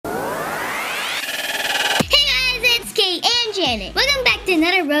Janet. Welcome back to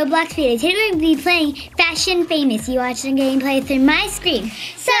another Roblox video. Today we're going to be playing Fashion Famous. You watch the gameplay through my screen.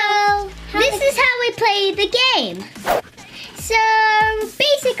 So, This is how we play the game. So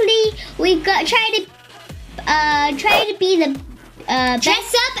basically, we try to be the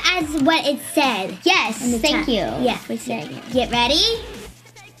dress up as what it said. Yes, thank you. Yeah, we said. Get ready.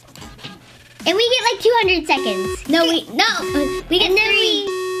 And we get like 200 seconds. We get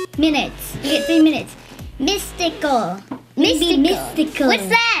 3 minutes. We get 3 minutes. Mystical. Mystical. What's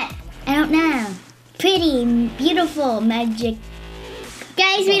that? I don't know. Pretty, beautiful, magic.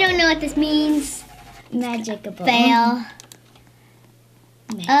 Guys, we don't know what this means. Magicable. Fail.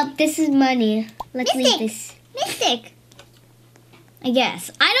 This is money. Let's leave Mystic. this. Mystic. I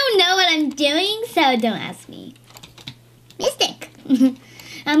guess. I don't know what I'm doing, so don't ask me. Mystic.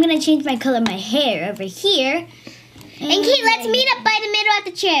 I'm going to change my color of my hair over here. And Kate, let's meet up by the middle at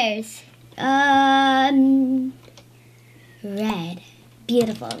the chairs. Red.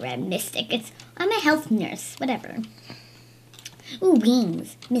 Beautiful red mystic. I'm a health nurse. Whatever. Ooh,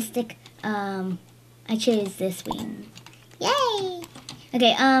 wings. Mystic. I chose this wing. Yay.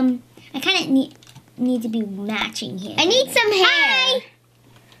 Okay, I kind of need to be matching here. I need some hair. Hi.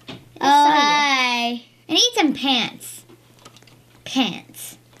 Hi. I need some pants.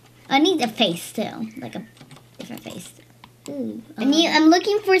 Pants. I need a face too. Like a different face. Ooh. I'm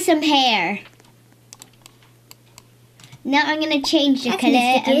looking for some hair. Now I'm gonna change the That's color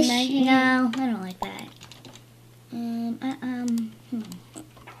of mystic-ish. my hair. No, I don't like that.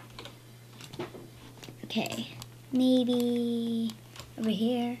 Okay, maybe over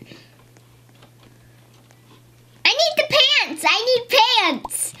here. I need the pants. I need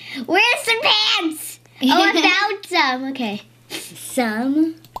pants. Where's the pants? Oh, I found some. Okay.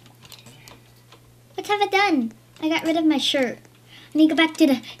 Some. What have I done? I got rid of my shirt. I need to go back to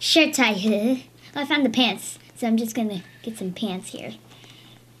the shirt I had. Oh, I found the pants, so I'm just gonna get some pants here.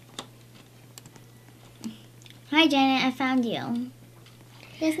 Hi, Janet. I found you.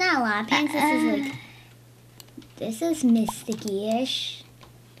 There's not a lot of pants. This is mysticky-ish.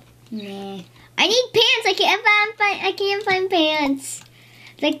 Nah. I need pants. I can't find pants.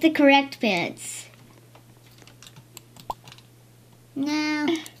 Like the correct pants. No,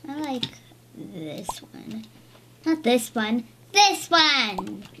 I like this one. Not this one. This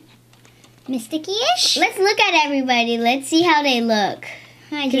one. Mysticky-ish? Let's look at everybody. Let's see how they look.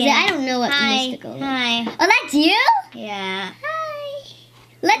 Hi, Because Janet. I don't know what Hi. mystical is. Hi. Oh, that's you? Yeah. Hi.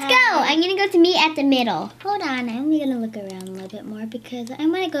 Let's Hi. go. I'm going to go to meet at the middle. Hold on. I'm going to look around a little bit more because I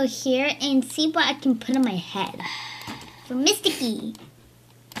want to go here and see what I can put on my head. For mysticky.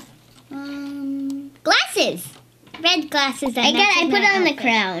 Glasses. Red glasses. That I put my it on the outfit.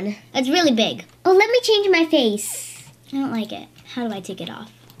 crown. It's really big. Oh, let me change my face. I don't like it. How do I take it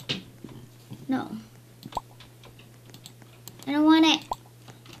off? No. I don't want it.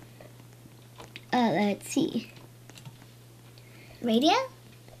 Let's see. Radio?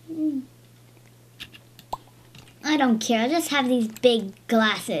 I don't care. I'll just have these big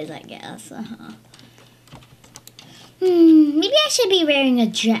glasses, I guess. Maybe I should be wearing a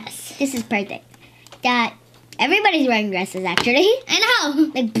dress. This is perfect. Everybody's wearing dresses, actually. I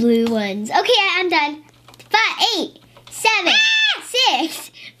know. Like blue ones. Okay, I'm done. 5, 8, 7,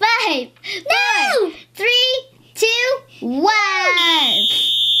 6, 5, 4, 3, 2, 1.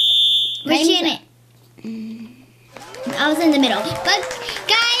 Where's Janet? I was in the middle. But,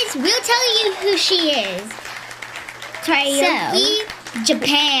 guys, we'll tell you who she is. Karaoke,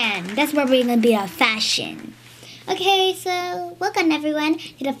 Japan. That's where we're going to be a fashion. Okay, so welcome, everyone,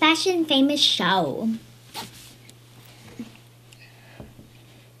 to the Fashion Famous show.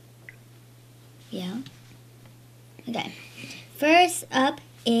 Yeah. Okay. First up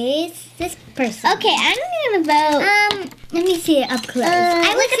is this person. Okay, I'm gonna vote. Let me see it up close.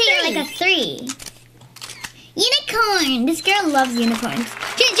 I would say like a 3. like a 3. Unicorn. This girl loves unicorns.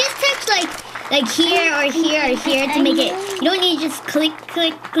 Just touch like here or here or here to make it. You don't need to just click,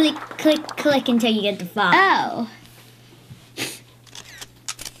 click, click, click, click until you get the 5. Oh.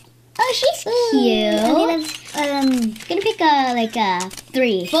 Oh, she's cute. I'm gonna pick a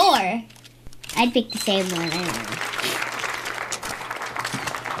 3. 4. I'd pick the same one. I don't know.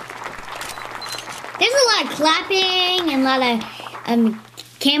 There's a lot of clapping and a lot of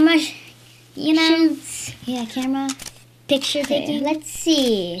camera, you know. Shoots. Yeah, camera. Picture taking. Let's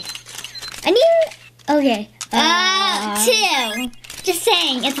see. Okay. 2. Just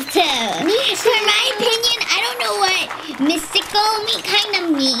saying, it's a 2. For my opinion, I don't know what mystical kind of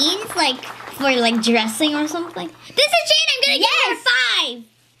means, like for like dressing or something. This is Jane. I'm gonna give her 5.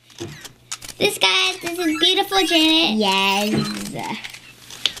 This is beautiful Janet. Yes.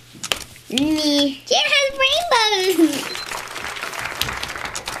 Me. Janet has rainbows.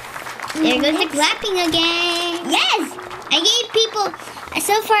 There goes the clapping again. Yes! I gave people,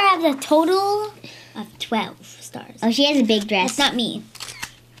 so far I have a total of 12 stars. Oh, she has a big dress. That's not me.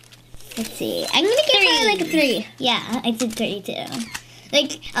 Let's see. I'm gonna give her like a 3. Yeah, I did 3 too.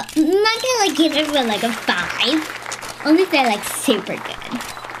 Like, I'm not gonna like give everyone like a 5. Only if they're like super good.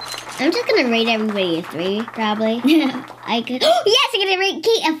 I'm just gonna rate everybody a 3, probably. I could. Oh, yes, I'm gonna rate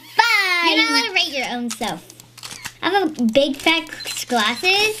Kate a 5. You're not allowed to rate your own self. I have a big fat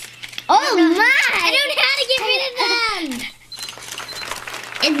glasses. Oh my! I don't know how to get rid of them.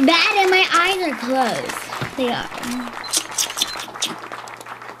 It's bad and my eyes are closed. They are.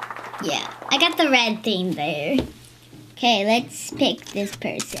 Yeah, I got the red theme there. Okay, let's pick this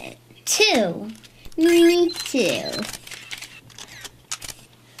person. 2. Me too.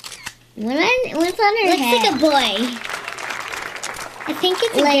 What's on her Looks head? like a boy. I think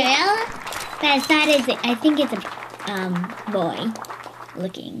it's a girl, but that is it. I think it's a boy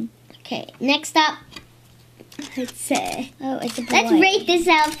looking. Okay, next up. Let's see. Oh, it's a boy. Let's rate this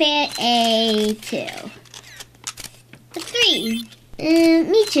outfit a 2. a 3.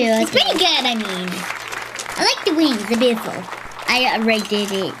 Me too. It's pretty good, I mean. I like the wings, they're beautiful. I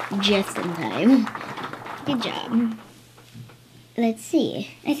rated it just in time. Good job. Let's see.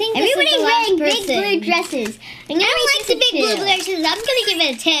 I think this Everybody's is the last wearing big person. blue dresses. I don't like the big blue dresses. I'm gonna give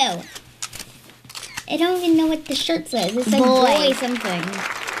it a 2. I don't even know what the shirt says. It says boy something.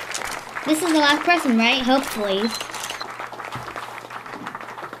 This is the last person, right? Hopefully.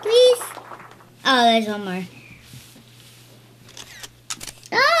 Please. Oh, there's one more.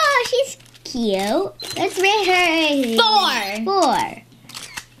 Oh, she's cute. Let's rate her a 4. 4.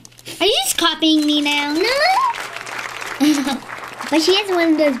 Are you just copying me now? No. But she has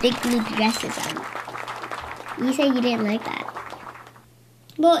one of those big blue dresses on. You said you didn't like that.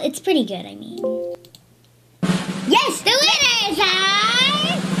 Well, it's pretty good, I mean. Yes! The winners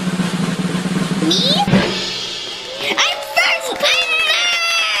are... me? I'm first! I'm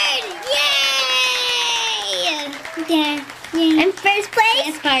third! Yay! Yeah. Yay. I'm first place.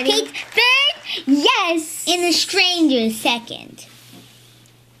 Yes, party. Kate's third. Yes. And the stranger is second.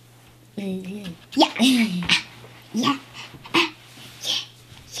 Yeah. Yeah.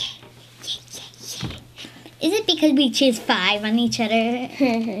 Is it because we choose 5 on each other?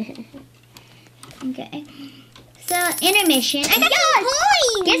 Okay. So, intermission. I got some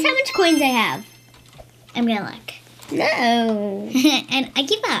coins! Guess how much coins I have? I'm gonna look. No. And I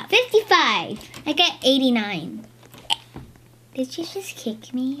give up. 55. I got 89. Did you just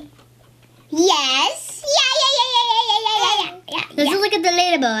kick me? Yes. Yeah. Let's look at the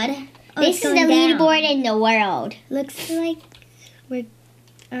leaderboard. Oh, This it's is the going down. leaderboard in the world. Looks like we're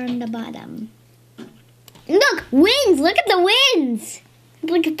on the bottom. Look, wins. Look at the wins.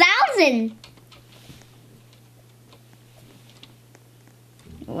 It's like 1,000.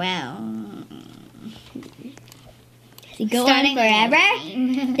 Wow. Does it go on forever?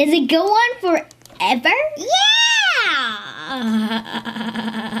 Does it go on forever? Yeah!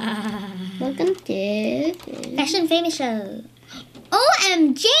 Welcome to Fashion Famous Show.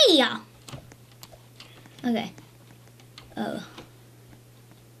 OMG! Okay. Oh.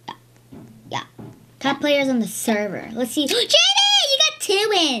 Yeah. Top players on the server. Let's see. Jenny! You got 2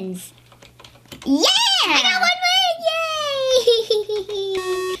 wins! Yeah! I got 1 win!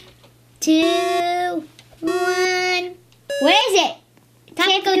 Yay! 2, 1. What is it?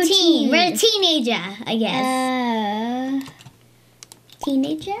 Taco teen. We're a teenager, I guess.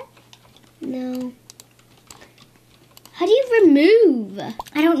 Teenager? No. How do you remove?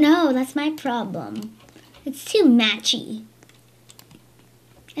 I don't know. That's my problem. It's too matchy.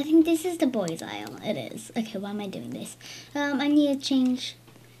 I think this is the boys' aisle. It is. Okay, why am I doing this? I need to change.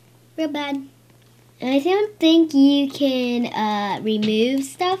 Real bad. I don't think you can remove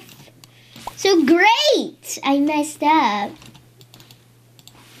stuff. So great! I messed up.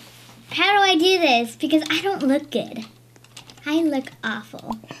 How do I do this? Because I don't look good. I look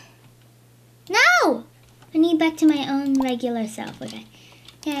awful. No! I need back to my own regular self. Okay.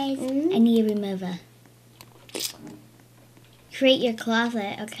 Guys, I need a remover. Create your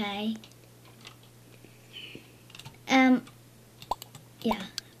closet, okay? Yeah,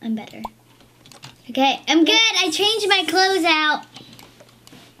 I'm better. Okay, I'm good. I changed my clothes out.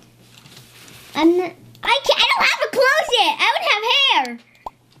 I don't have a clothes yet. I don't have hair.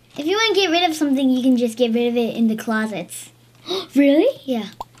 If you want to get rid of something, you can just get rid of it in the closets. Really? Yeah.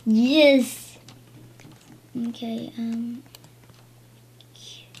 Yes. Okay, I'm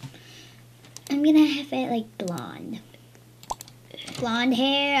gonna have it like blonde. Blonde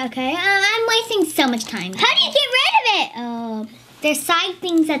hair, okay. I'm wasting so much time. How do you get rid of it? There's side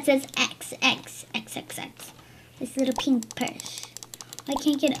things that says X, X, X, X, X. This little pink purse. I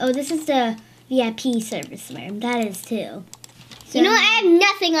can't get. Oh, this is the VIP service room. That is too. So, You know what? I have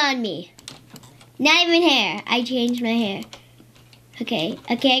nothing on me. Not even hair. I changed my hair. Okay,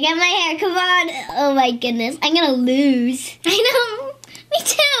 I got my hair. Come on. Oh my goodness. I'm gonna lose. I know. Me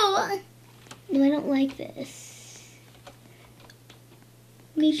too. No, I don't like this.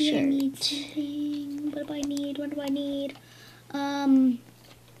 Maybe I Shirt. need something. What do I need? What do I need?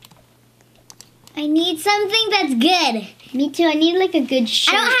 I need something that's good. Me too. I need like a good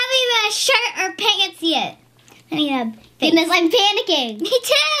shirt. I don't have even a shirt or pants yet. I need a face. Goodness, I'm panicking. Me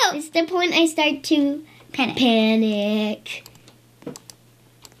too. It's the point I start to panic.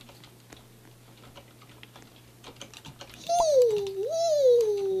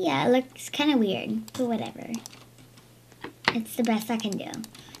 Yeah, it looks kind of weird, but whatever. It's the best I can do.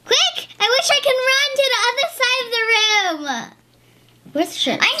 Quick! I wish I could run to the other side of the room. Where's the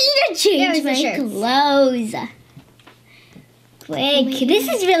shirt? I need to change There's the my shirts. clothes. Quick! This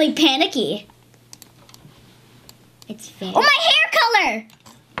is really panicky. It's very. Oh, my hair color!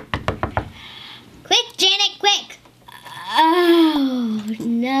 Quick, Janet! Quick! Oh,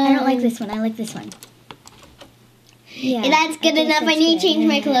 no. I don't like this one. I like this one. Yeah, That's good I guess enough. I that's need to good. change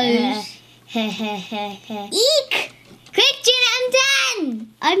my clothes. Eek! Quick, Janet, I'm done!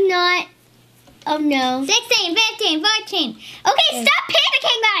 I'm not. Oh, no. 16, 15, 14. Okay, stop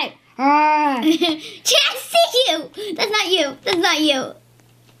panicking about it. Janet, see you! That's not you. That's not you.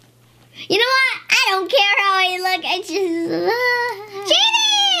 You know what? I don't care how I look. I just...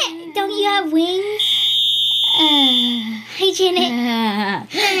 Janet! Don't you have wings? Hi, Janet.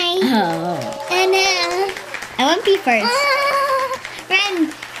 Hi. Oh. And, I want to be first. Run.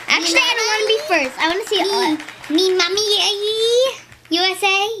 Actually, I don't want to be first. I want to see Me mommy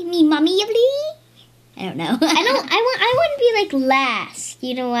USA? Me mommy please? I don't know. I want to be like last.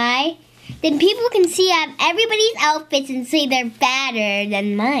 You know why? Then people can see everybody's outfits and say they're better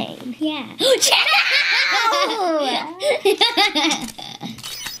than mine. Yeah.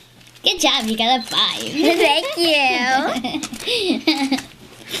 Good job, you got a 5. Thank you.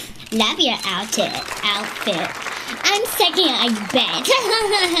 Love your outfit. I'm second, I bet.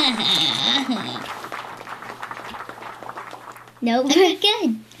 Nope. Okay,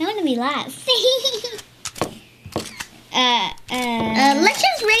 good. I want to be last. Let's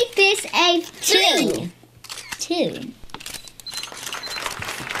just rate this a 2. 2.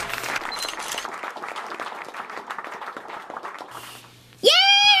 Yay!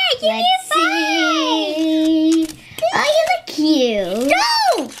 Give me a 5! See. Oh, you look cute. No!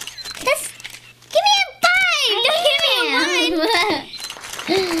 Give me a 5! Don't give me a 1!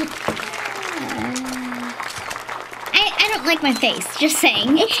 I don't like my face, just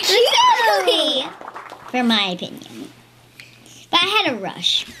saying. It's It cute. looks ugly, for my opinion. But I had a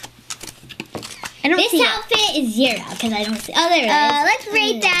rush. I don't This see it. outfit is 0, because I don't see. Oh, there it is. Let's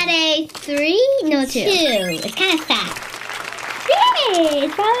rate that a 3? No, 2. 2. It's kind of fat. Yay!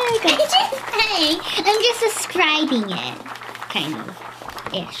 It's probably like I'm just saying. I'm just describing it. Kind of.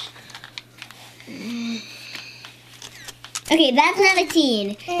 Ish. Okay, that's not a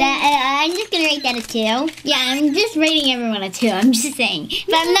teen. I'm just gonna rate that a 2. Yeah, I'm just rating everyone a 2. I'm just saying.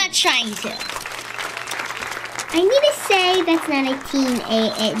 But I'm not trying to. I need to say that's not a teen,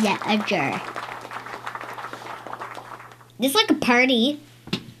 a jerk. This is like a party.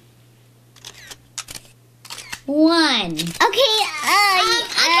 1. Okay, Okay,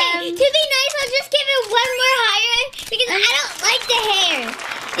 to be nice, I'll just give it 1 more higher because I don't like the hair.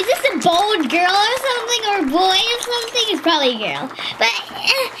 Is this a bold girl or something, or a boy or something? It's probably a girl, but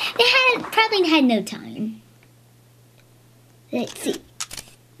they probably had no time. let's see.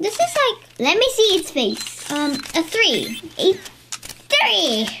 This is like Let me see its face. a 3. A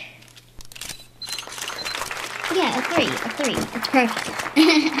 3. Yeah, a 3. It's perfect.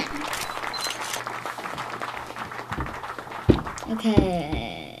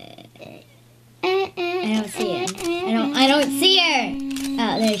 Okay. I don't see her. I don't see her.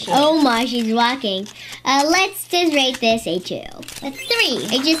 Oh, there she is. Oh my, she's walking. Let's just rate this a 2. A 3.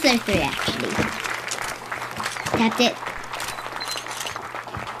 It's just a 3 actually. Tapped it.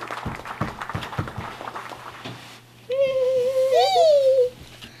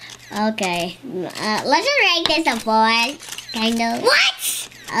 Okay. Let's just rate this a 4. Kind of. What?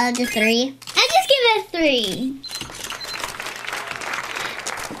 Just 3. I just give it a 3.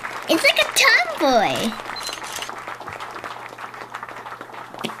 It's like a tomboy.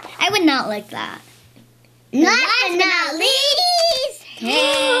 I would not like that. Last but not least.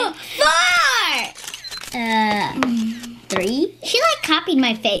 4. 3. She like copied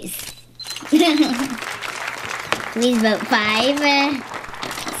my face. Please vote 5.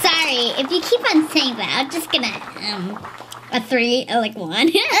 Sorry, if you keep on saying that, I'm just gonna A 3, like 1. I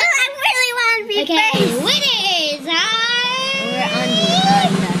really want to be Okay, first. winners We're are...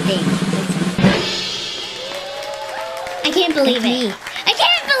 on the thing. I can't believe It's it. me. I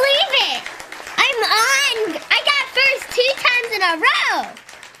can't believe it. I'm on. I got first 2 times in a row.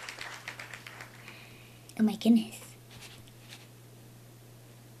 Oh my goodness.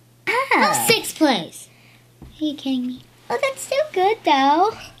 Oh. Oh, 6th place. Are you kidding me? Oh, that's still good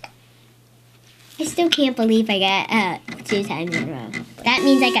though. I still can't believe I got 2 times in a row. That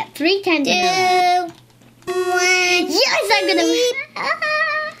means I got 3 times in a row. 2, 1. Yes, I'm gonna win.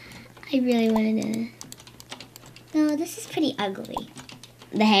 I really wanted to. No, this is pretty ugly.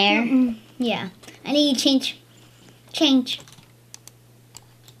 The hair. Yeah. I need to change.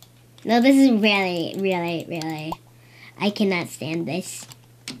 No, this is really, really, really. I cannot stand this.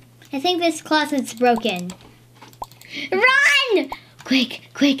 I think this closet's broken. Run! Quick,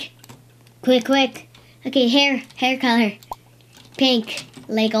 quick. Quick, quick. Okay, hair color. Pink,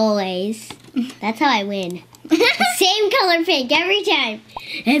 like always. That's how I win. Same color pink every time.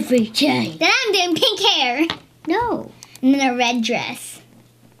 Every time. Then I'm doing pink hair. No. And then a red dress.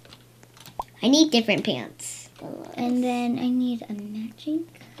 I need different pants. And then I need a matching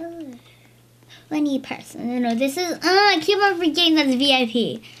color. I need person. No, this is... I keep on forgetting that's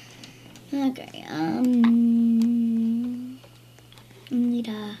VIP. Okay, I need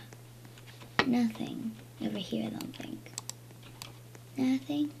a... Nothing over here, I don't think.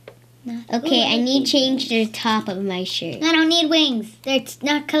 Nothing. Okay, Ooh, I need to change the top of my shirt. I don't need wings. They're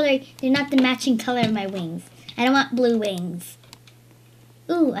not color. They're not the matching color of my wings. I don't want blue wings.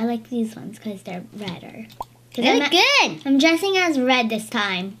 Ooh, I like these ones because they're redder. They look good. I'm dressing as red this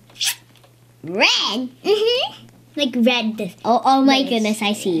time. Red? Like red this. Oh my Yes. goodness,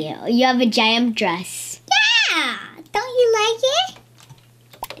 I see you. You have a giant dress. Yeah! Don't you like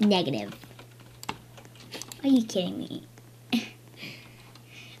it? Negative. Are you kidding me?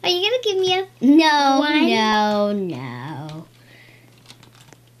 Are you gonna give me a... No, One. no.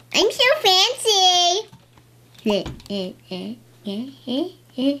 I'm so fancy.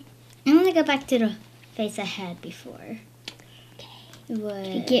 I'm gonna go back to the face I had before.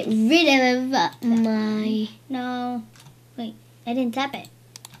 What? Get rid of my... No. Wait, I didn't tap it.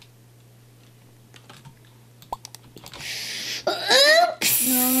 Oops!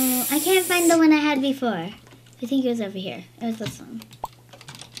 No, I can't find the one I had before. I think it was over here. It was this one.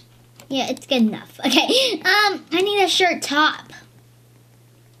 Yeah, it's good enough. Okay, I need a shirt top.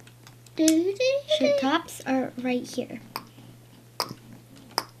 Shirt tops are right here.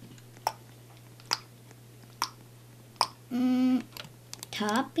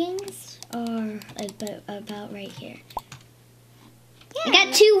 Toppings are like about right here. I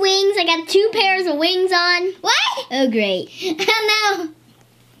got 2 wings. I got 2 pairs of wings on. What? Oh, great. Oh no!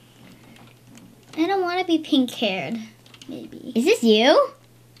 I don't want to be pink haired. Maybe. Is this you?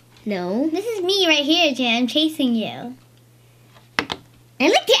 No. This is me right here, Jan. I'm chasing you. I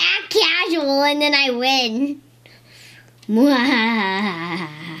like to act casual and then I win.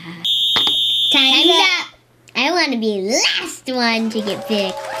 Time's up. I want to be last one to get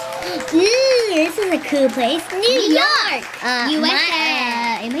picked. Ooh, this is a cool place. New York!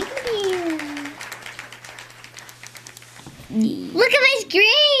 USA. Am I gonna be... Look at my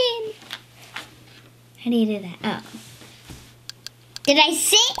screen. How do you do that? Oh. Did I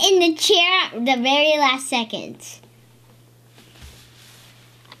sit in the chair at the very last second?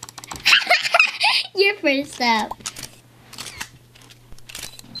 You're first up.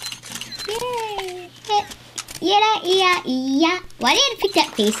 Yay. Yeah. Why did I pick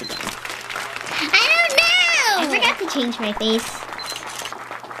that face again? I don't know! I forgot to change my face.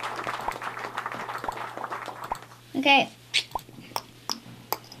 Okay.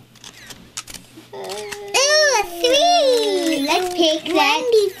 Ooh, a 3! Let's pick that.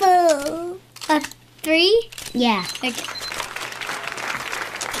 Wonderful. A 3? Yeah. Okay.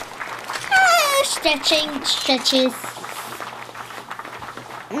 Ah, stretches.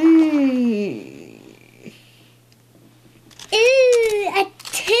 Ooh, a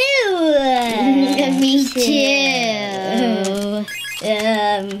 2. Me too.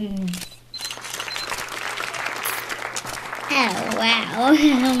 Oh, wow.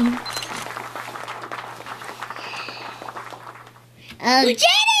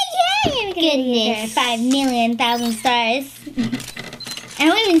 Goodness. 5,000,000 stars. I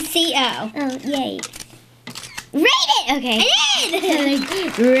don't even see. Oh, Yay. Rate it! Okay. I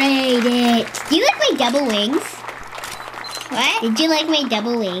did. Rate it. Do you like my double wings? What? Did you like my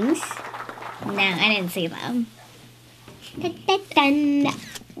double wings? No, I didn't see them. Dun-dun-dun.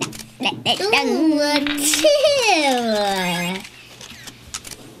 Dun-dun-dun. Ooh, a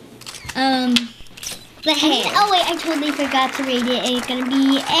 2. the hair. Oh wait, I totally forgot to rate it. It's gonna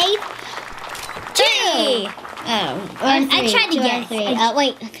be a 2. Oh, I tried to guess. 3.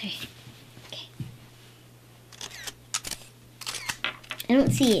 Wait, a 3. Okay. I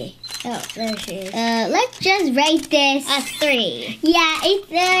don't see it. Oh, there she is. Let's just rate this. A 3. Yeah, it's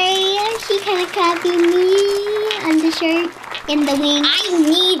 3. She kind of copied me on the shirt and the wings. I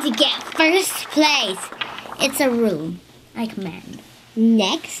need to get first place. It's a rule. I command.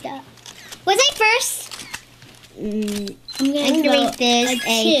 Next up. Was I first? I'm gonna rate this a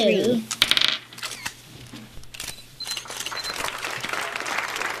 3.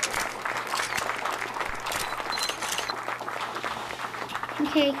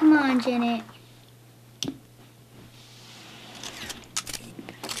 Okay, come on, Janet.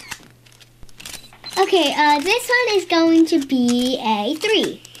 Okay, this one is going to be a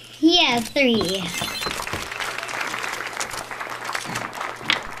 3. Yeah, 3.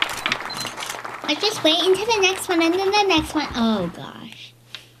 I just wait until the next one and then the next one. Oh gosh.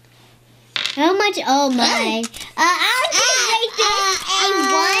 How much? Oh my. I'll just rate this a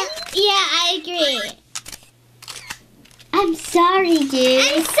 1. Yeah, I agree. I'm sorry, dude.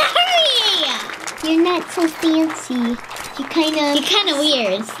 I'm sorry. You're not so fancy. You're kind of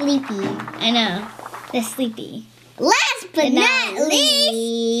weird. sleepy. I know. They're sleepy. Last but not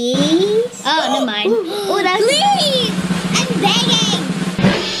least. Oh, never mind. Oh, that's Please! I'm begging!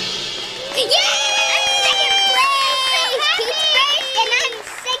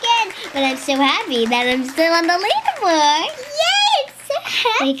 But I'm so happy that I'm still on the leaderboard. Yay! It's so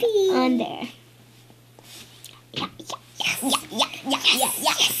happy. Like, on there.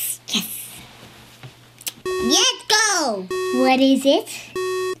 Yes. Let's go! What is it?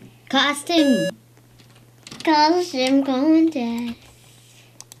 Costume. Costume contest.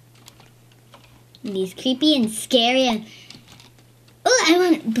 These creepy and scary and... Oh, I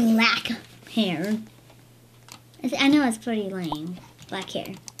want black hair. I know it's pretty lame. Black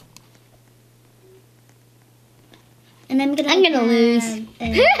hair. And I'm gonna lose.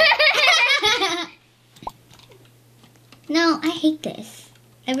 No, I hate this.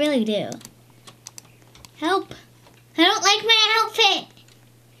 I really do. Help. I don't like my outfit.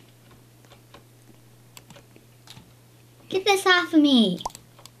 Get this off of me.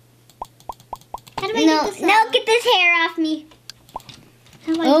 How do I get this off? No, get this hair off me.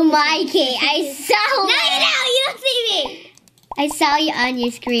 How do I Oh get this my, off? Kate, I saw You don't see me. I saw you on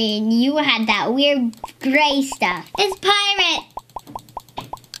your screen. You had that weird gray stuff. It's pirate.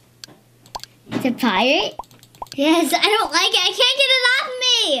 It's a pirate? Yes, I don't like it. I can't get it off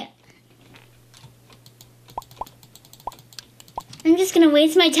me. I'm just gonna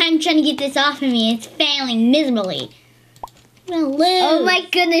waste my time trying to get this off of me. It's failing miserably. I'm gonna lose. Oh my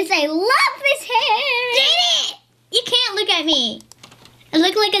goodness, I love this hair! Dang it! You can't look at me. I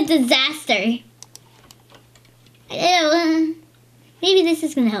look like a disaster. Ew. Maybe this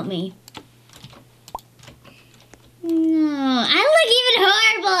is gonna help me. No, I look even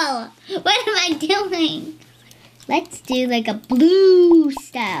horrible. What am I doing? Let's do like a blue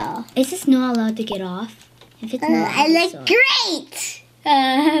style. Is this not allowed to get off? If it's not, I look so. great!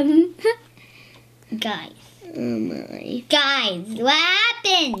 Guys. Oh my. Guys, what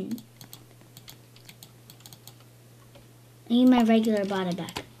happened? I need my regular body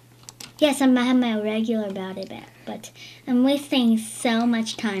back. Yes, I have my regular body back, but I'm wasting so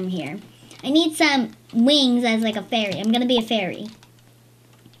much time here. I need some wings as like a fairy. I'm gonna be a fairy.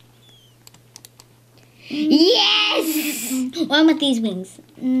 Yes! What about these wings?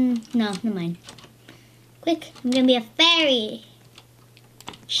 No, never mind. Quick, I'm gonna be a fairy.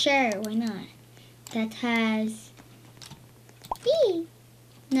 Sure, why not? That has... Eee.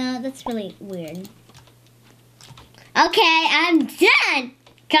 No, that's really weird. Okay, I'm done!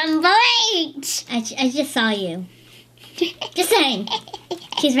 Complete! I just saw you. Just saying.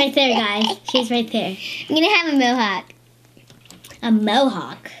 She's right there, guys. She's right there. I'm gonna have a mohawk. A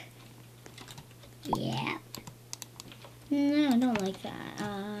mohawk? Yeah. No, I don't like that.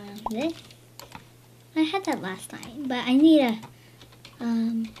 This? I had that last time, but I need a...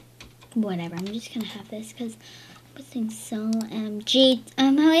 Whatever, I'm just gonna have this because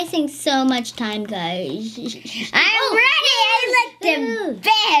I'm wasting so much time, guys. I'm ready! I look the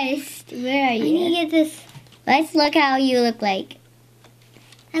best! Where are I you? need to get this. Let's look how you look like.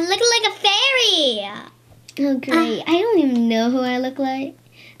 I'm looking like a fairy. Oh, great. I don't even know who I look like.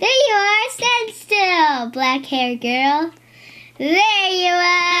 There you are. Stand still, black hair girl. There you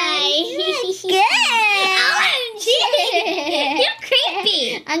are. OMG! You're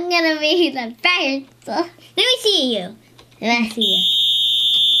creepy. I'm gonna be the first. Let me see you. Let me see you.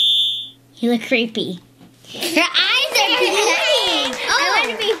 You look creepy. Your eyes are green. I want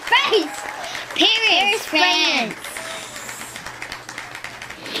to be first. Parents, France.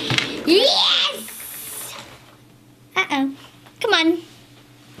 Yes! Uh-oh. Come on.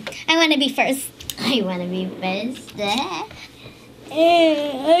 I want to be first. I want to be first.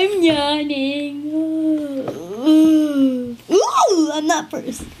 I'm yawning. Ooh, I'm not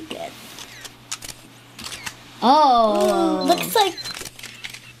first. Good. Oh. Looks like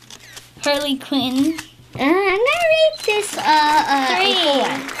Harley Quinn. I'm gonna rate this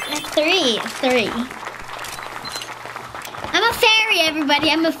Three. I'm a fairy, everybody.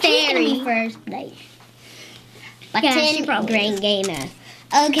 I'm a She's gonna fairy. be first place. Yeah, she Button probably Grand is. Gamer.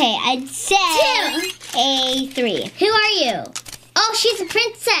 Okay, I'd say a 3. Who are you? Oh, she's a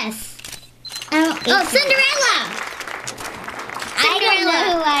princess. Oh, Cinderella. I don't know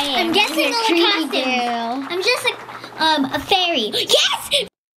who I am. I'm guessing You're a all the creepy costumes. girl. I'm just a fairy. Yes!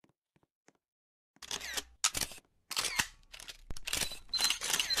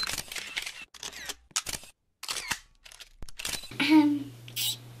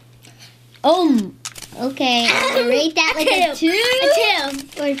 Okay, I'll rate that like a 2. A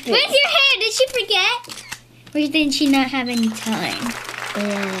 2. Or 3. Where's your hair? Did she forget? Or did she not have any time?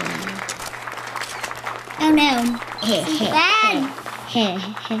 Oh no. Bad.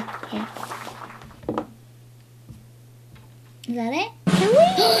 Is that it?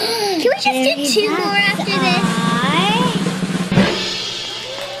 Can we just do 2 more after this?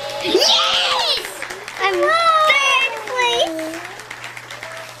 Yes! I'm 3rd place.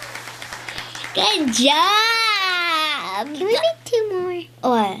 Good job. Can we make 2 more?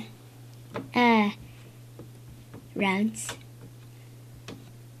 Or Rounds?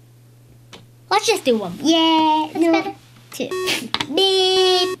 let's just do 1. Yeah. That's No. better. 2.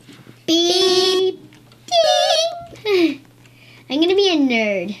 Beep. Beep. Ding. I'm gonna be a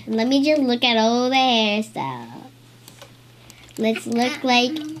nerd. Let me just look at all the hairstyles. Let's look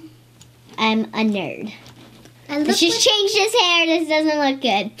like I'm a nerd. Let's just change this hair. This doesn't look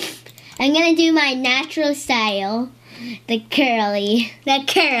good. I'm gonna do my natural style. The curly. The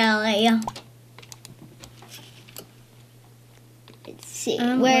curly. Let's see.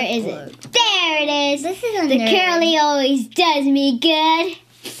 Where is it? There it is. This is a The nerd. curly always does me good.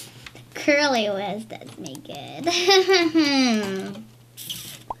 Curly was does me good.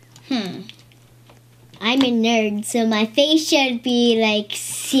 I'm a nerd, so my face should be like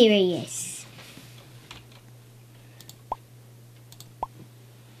serious.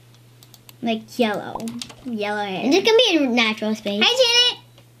 Like yellow hair. And this can be a natural space. Hi,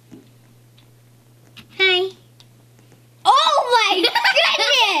 Janet. Hi. Oh my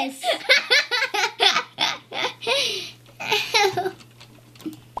goodness!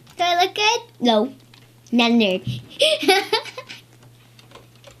 Do I look good? No, not a nerd.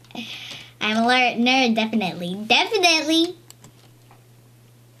 I'm a nerd, definitely. Definitely.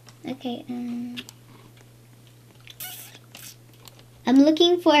 Okay. I'm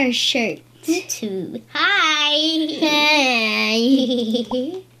looking for a shirt. 2. Hi. Hi.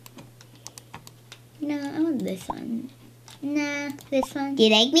 No, I want this one. Nah, this one. Do you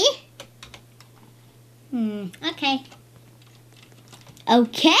like me? Okay.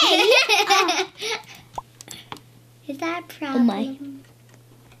 Okay. Is that a Oh problem? my.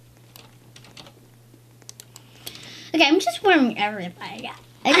 Okay, I'm just wearing everything.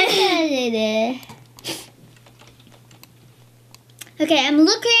 I just wanted it. Okay, I'm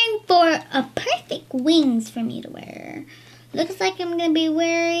looking for a perfect wings for me to wear. Looks like I'm gonna be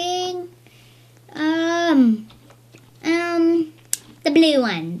wearing the blue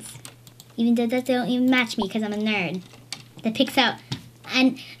ones. Even though that don't even match me because I'm a nerd. That picks out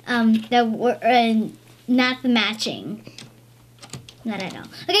and not the matching. Not at all.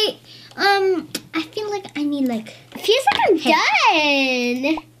 Okay, I feel like I need like Feels like I'm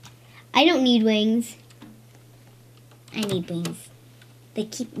done. I don't need wings. I need wings. They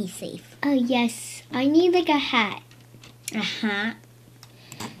keep me safe. Oh yes, I need like a hat. Uh-huh.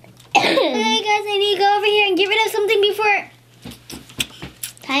 Okay, guys, I need to go over here and get rid of something before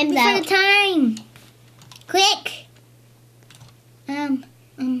Time's the out. time. Quick.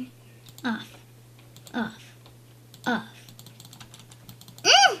 Off.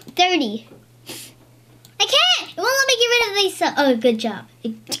 30. I can't. It won't let me get rid of these. Oh, good job.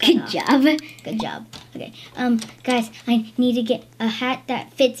 Good job. Good job. Okay. Guys, I need to get a hat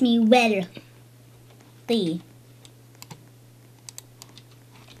that fits me well.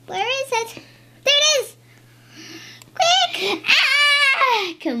 Where is it? There it is. Quick!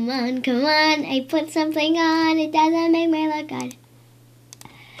 Ah! Come on, come on. I put something on. It doesn't make me look good.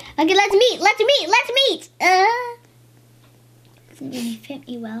 Okay, let's meet. Doesn't really fit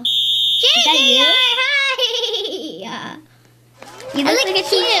me well. Is that you? Hi! You look like a cute.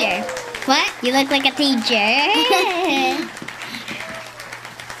 teacher. What? You look like a teacher.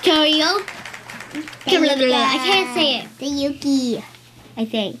 Kyo. I can't say it. The Yuki, I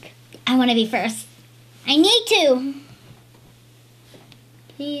think. I want to be first. I need to.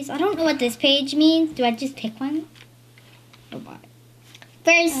 Please. I don't know what this page means. Do I just pick one? Or what?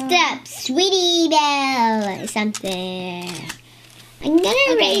 First up, Sweetie Belle. Something. I'm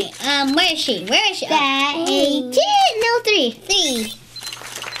gonna rate Where is she? that a 2. No, 3. 3.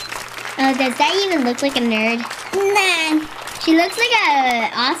 Oh, does that even look like a nerd? Nah. She looks like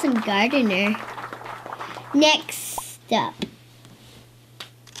an awesome gardener. Next up.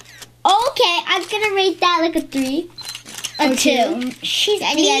 Okay, I'm gonna rate that like a 3. A Or 2. She's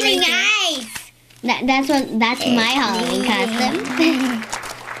really nice. That's my Halloween costume.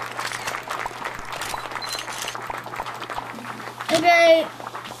 Okay.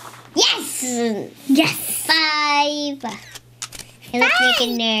 Yes! Yes. 5. It looks like a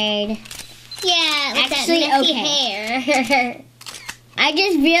nerd. Yeah. With Actually, that messy okay. hair. I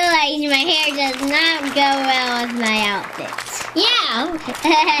just realized my hair does not go well with my outfit. Yeah.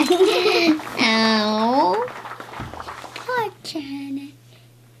 Oh. Poor Janet.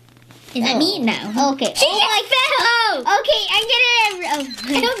 Is that me? No. Okay. She just fell. Okay, I'm gonna. Oh,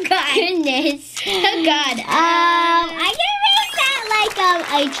 Oh, God. Goodness. Oh God. I'm gonna rate that like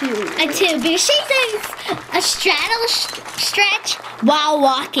a 2. A 2 because she does a straddle stretch while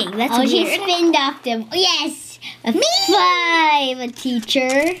walking. That's Oh, she weird. spinned off them. Yes. A 5. A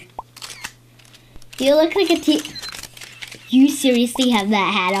teacher. You look like a teacher. You seriously have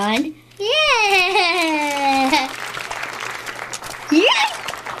that hat on? Yeah. Yeah.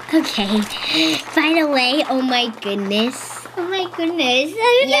 Okay. By the way, oh my goodness. Oh my goodness.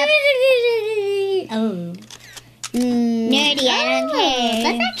 Yep. Oh. Nerdy, I don't care.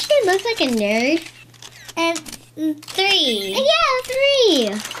 That actually looks like a nerd. 3. Yeah, 3.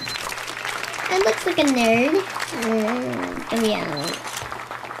 That looks like a nerd. Yeah.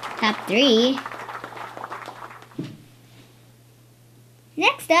 Top 3.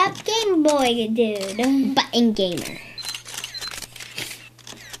 Next up, Game Boy dude. Button gamer.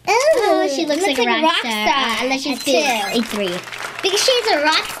 Oh, she looks like a rock star. Unless she's A 2. a 3. Because she's a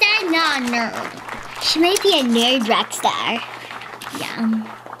rock star, not a nerd. She might be a nerd rock star. Yeah.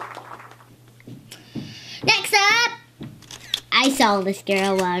 Next up. I saw this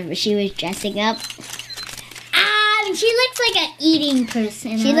girl while she was dressing up. She looks like an eating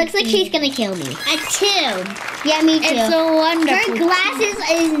person. She looks like she's gonna kill me. A 2. Yeah, me too. It's so wonderful. Her glasses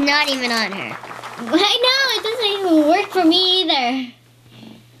is not even on her. I know, it doesn't even work for me either.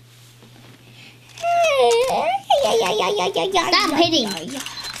 Stop hitting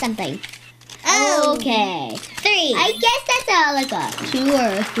something. Oh. Okay. 3. I guess that's like a 2 or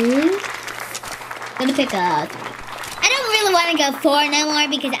a 3. I'm gonna pick a 3. I don't really want to go 4 no more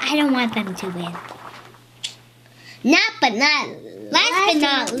because I don't want them to win. Last but not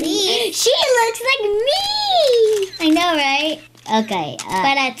least. She looks like me. I know, right? Okay.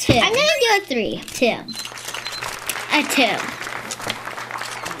 But a 2. I'm gonna do a 3. 2. A 2.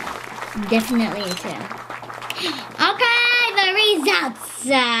 Definitely a 2. Okay, the results.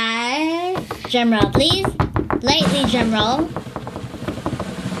 Drum roll, please. Lightly drum roll.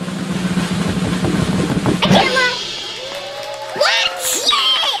 I can't laugh. What?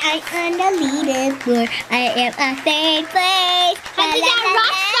 Yay! I'm on the leaderboard. I am a third place. I'm the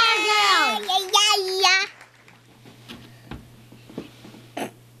rockstar girl. Yeah.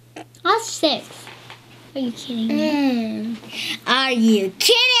 All 6. Are you kidding me? Are you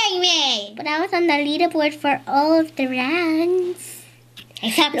kidding me? But I was on the leaderboard for all of the rounds.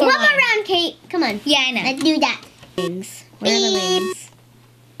 Except for One one. more round, Kate. Come on. Yeah, I know. Let's do that. Wings. Where are the wings?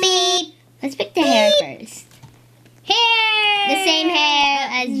 Beep. Let's pick the hair first. Hair. The same hair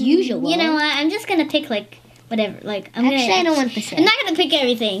as usual. You know what? I'm just gonna pick like whatever. Like Actually, I don't want this hair. I'm not gonna pick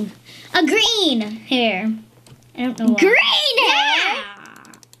everything. A green hair. I don't know why. Green hair?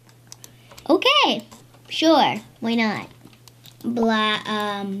 Yeah. Okay. Sure. Why not? Black.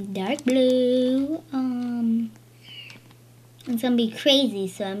 Dark blue. It's gonna be crazy,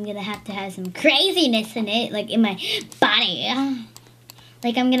 so I'm gonna have to have some craziness in it, like in my body.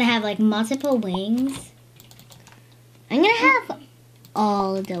 Like I'm gonna have like multiple wings. I'm gonna have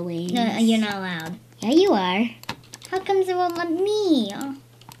all the wings. No, you're not allowed. Yeah, you are. How comes it won't let me?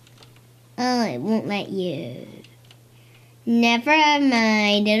 Oh, it won't let you. Never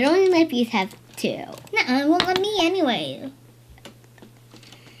mind. It only let you have 2. No, it won't let me anyway.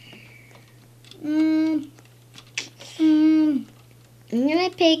 I'm gonna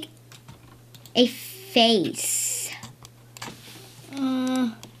pick a face.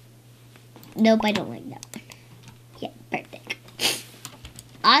 Nope, I don't like that one. Yeah, perfect.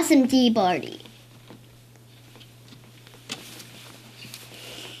 awesome tea party.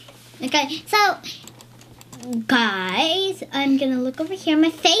 Okay, so guys, I'm gonna look over here.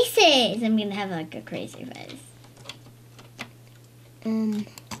 My faces. I'm gonna have like a crazy face.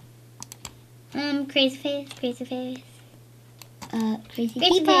 Crazy face, crazy face. Crazy Crazy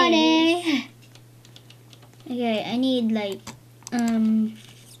tea party. Okay, I need like I'm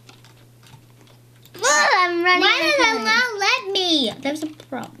running. Why does it not let me? There's a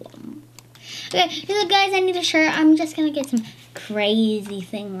problem. Okay, so guys, I need a shirt. I'm just gonna get some crazy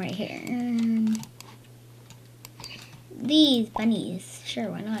thing right here. These bunnies. Sure,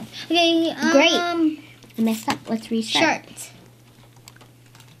 why not? Okay, Great. I messed up. Let's restart.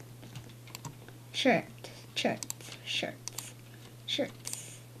 Shirts.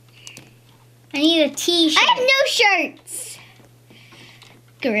 I need a t-shirt. I have no shirts.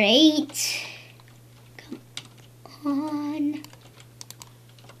 Great. Come on.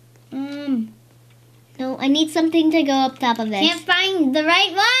 No, I need something to go up top of this. Can't find the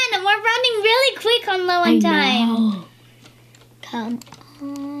right one. We're running really quick on low on time. Know. Come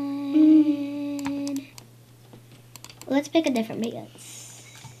on. Let's pick a different bigots.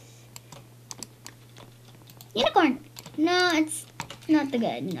 Unicorn. No, it's not the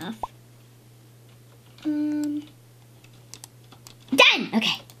good enough. Done.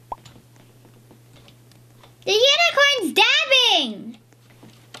 Okay. The unicorn's dabbing.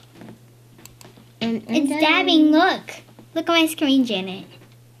 It's done. dabbing. Look at my screen, Janet.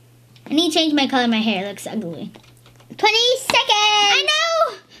 I need to change my color. My hair looks ugly. 20 seconds. I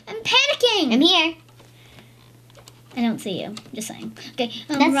know. I'm panicking. I'm here. I don't see you. Just saying. Okay.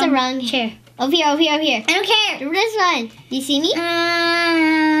 That's the wrong chair. Over here. I don't care. This one. Do you see me?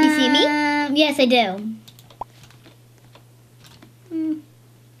 You see me? Yes, I do.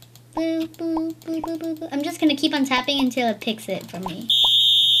 Boo, boo, boo, boo, boo, boo. I'm just gonna keep on tapping until it picks it for me.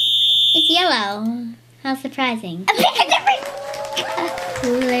 It's yellow. How surprising. Pick a different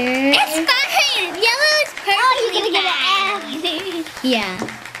color. It's fine. Yellow is perfect. Oh, you're gonna get an F. Yeah.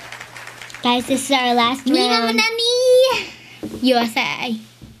 Guys, this is our last Me, round. Nani. USA.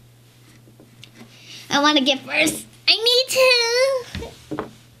 I want to get first. I need to.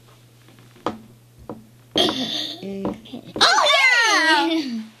 Oh, yeah!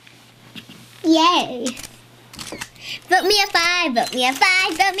 Yay. Vote me a 5. Vote me a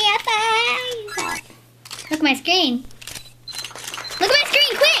 5. Vote me a 5. Look at my screen. Look at my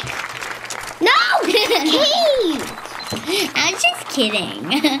screen, quick! No! Kate! I'm just kidding.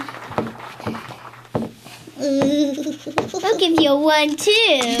 I'll give you a 1 too.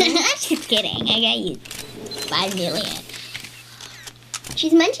 I'm just kidding. I got you 5 million.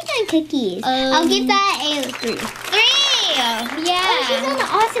 She's munching on cookies. I'll give that a 3. 3! Yeah. Oh, she's on an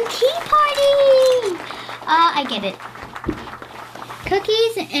awesome tea party. I get it.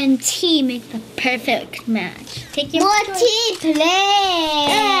 Cookies and tea make the perfect match. Take your More choice. tea, please.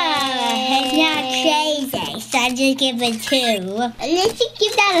 It's not crazy, so I'll just give it 2. Let's just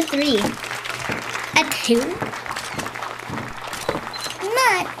give that a 3. A 2?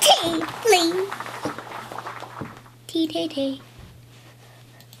 Not tea, please. Tea.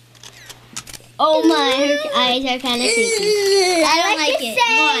 Oh my, her eyes are kind of creepy. I don't like it.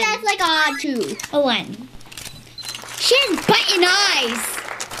 Say 1. that's like a 2. A 1. She has button eyes.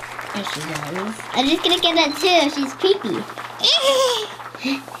 Yes, she does. I'm just gonna give that 2. She's creepy.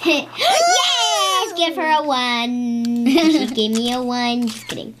 Yes! Give her a 1. She gave me a 1. Just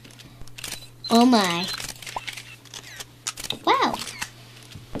kidding. Oh my. Wow.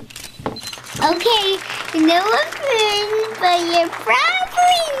 Okay, no offense, but you're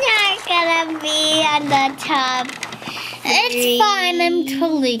probably not gonna be on the top 3. It's fine. I'm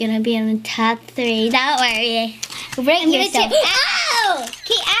totally gonna be in the top 3. Don't worry. Rate yourself. Oh!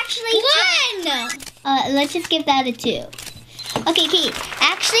 Okay, actually, 1! let's just give that a 2. Okay, Kate,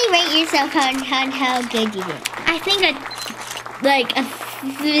 actually rate yourself on how good you did. I think a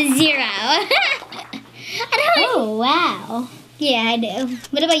 0. I don't Oh, wow. Yeah, I do.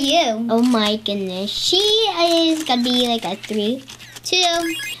 What about you? Oh my goodness. She is gonna be like a 3. 2.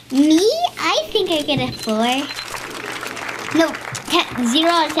 Me, I think I get a 4. No, 10, 0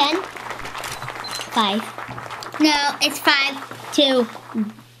 out of 10. 5. No, it's 5, 2,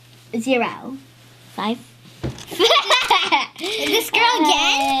 0. 5. Is this girl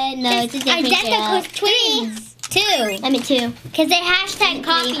again? No, it's a different Identical girl. twins. 2. I'm at 2. Because they hashtag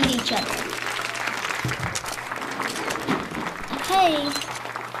copied each other. Okay.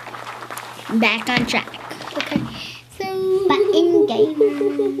 Back on track. Okay. So. Button game.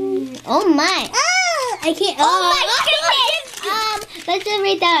 Oh my. I can't. Oh my goodness. Let's just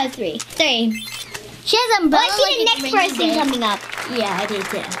rate that as 3. 3. She has umbrella. Let's see the next person coming up. Yeah, I did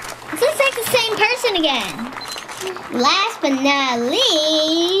too. This looks like the same person again. Last but not least,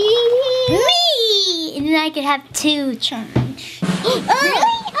 Me! And then I could have 2 charms. Really?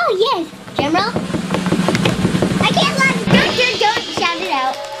 Oh yes. Drum roll. I can't laugh. Don't shout it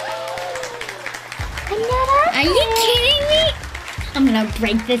out. Are you kidding me? I'm gonna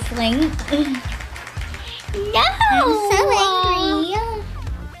break this link. No. I'm so angry.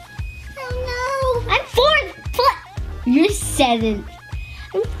 Oh no. I'm 4th place. You're 7th.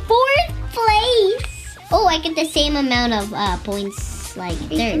 I'm 4th place. Oh, I get the same amount of points like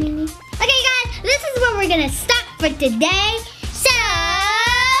 3rd. Okay, guys, this is where we're gonna stop for today. So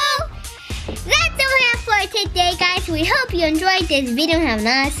that's all we have for today, guys. We hope you enjoyed this video and have an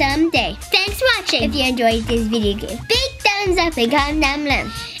awesome day. Thanks for watching. If you enjoyed this video, give a big thumbs up and comment down below.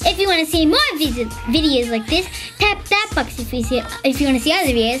 If you want to see more videos like this, tap that box. If you want to see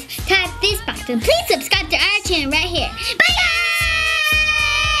other videos, tap this box. And please subscribe to our channel right here. Bye, guys!